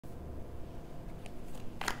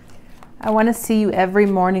I want to see you every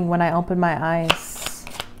morning when I open my eyes.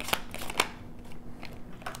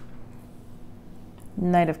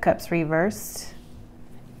 Knight of Cups reversed.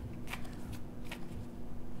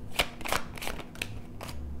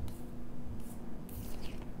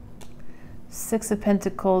 Six of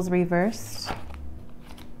Pentacles reversed.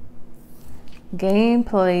 Game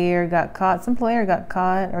player got caught. Some player got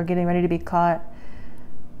caught or getting ready to be caught.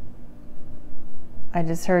 I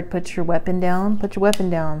just heard put your weapon down. Put your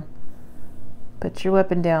weapon down. Put your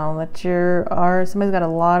weapon down. Let your somebody's got a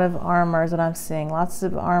lot of armor is what I'm seeing. Lots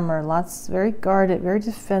of armor. Lots, very guarded, very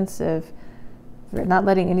defensive. Not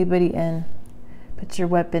letting anybody in. Put your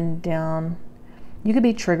weapon down. You could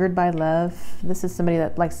be triggered by love. This is somebody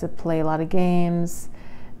that likes to play a lot of games.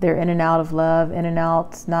 They're in and out of love, in and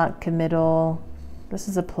out, not committal. This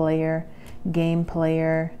is a player, game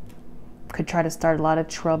player. Could try to start a lot of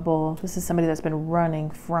trouble. This is somebody that's been running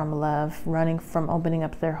from love, running from opening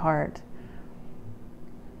up their heart.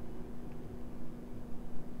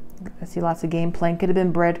 I see lots of game playing. Could have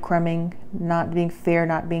been breadcrumbing, not being fair,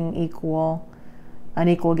 not being equal,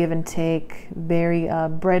 unequal give and take. Very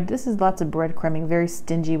this is lots of breadcrumbing, very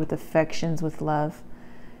stingy with affections, with love.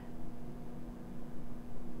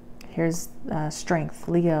 Here's strength,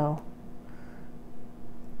 Leo.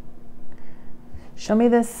 Show me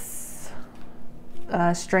this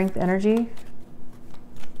strength energy.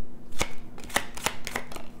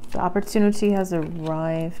 The opportunity has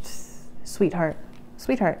arrived. Sweetheart,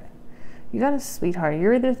 sweetheart. You got a sweetheart.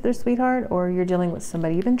 You're either their sweetheart or you're dealing with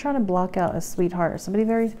somebody. You've been trying to block out a sweetheart. Somebody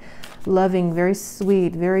very loving, very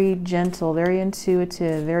sweet, very gentle, very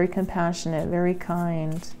intuitive, very compassionate, very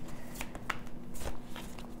kind.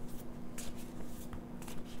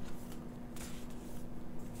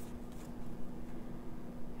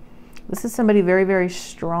 This is somebody very, very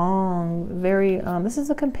strong, very, this is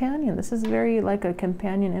a companion. This is very like a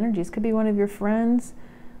companion energy. This could be one of your friends.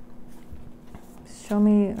 Show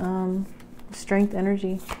me strength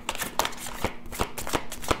energy.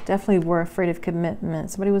 Definitely were afraid of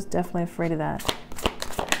commitment. Somebody was definitely afraid of that.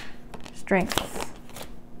 Strength.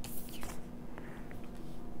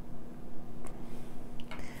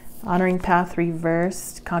 Honoring path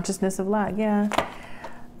reversed. Consciousness of lack, yeah.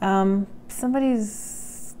 Somebody's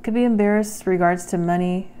could be embarrassed regards to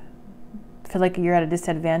money. Feel like you're at a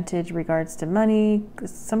disadvantage regards to money.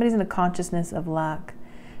 Somebody's in a consciousness of lack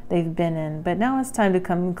they've been in. But now it's time to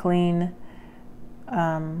come clean.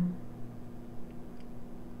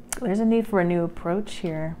 There's a need for a new approach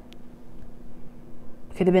here.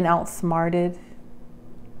 Could have been outsmarted.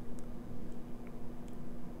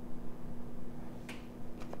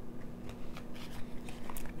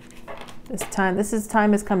 Time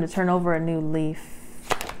has come to turn over a new leaf.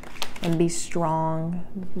 And be strong,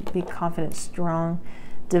 be confident, strong,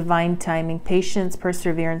 divine timing, patience,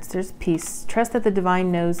 perseverance, there's peace. Trust that the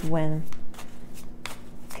divine knows when.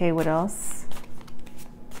 Okay, what else?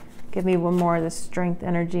 Give me one more of the strength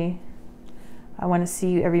energy. I want to see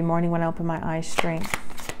you every morning when I open my eyes, strength.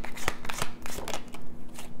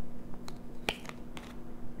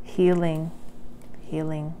 Healing,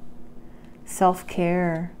 healing.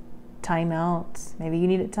 Self-care, time out. Maybe you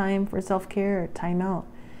need a time for self-care, time out.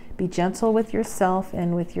 Be gentle with yourself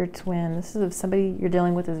and with your twin. This is if somebody you're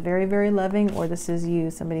dealing with is very, very loving, or this is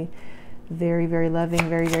you, somebody very, very loving,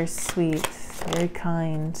 very, very sweet, very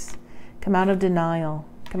kind. Come out of denial.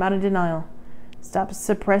 Come out of denial. Stop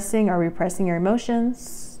suppressing or repressing your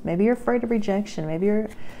emotions. Maybe you're afraid of rejection. Maybe you're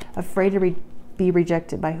afraid to be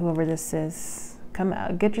rejected by whoever this is. Come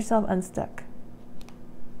out. Get yourself unstuck.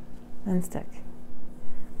 Unstuck.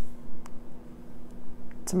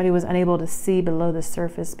 Somebody was unable to see below the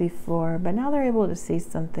surface before, but now they're able to see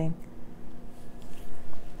something.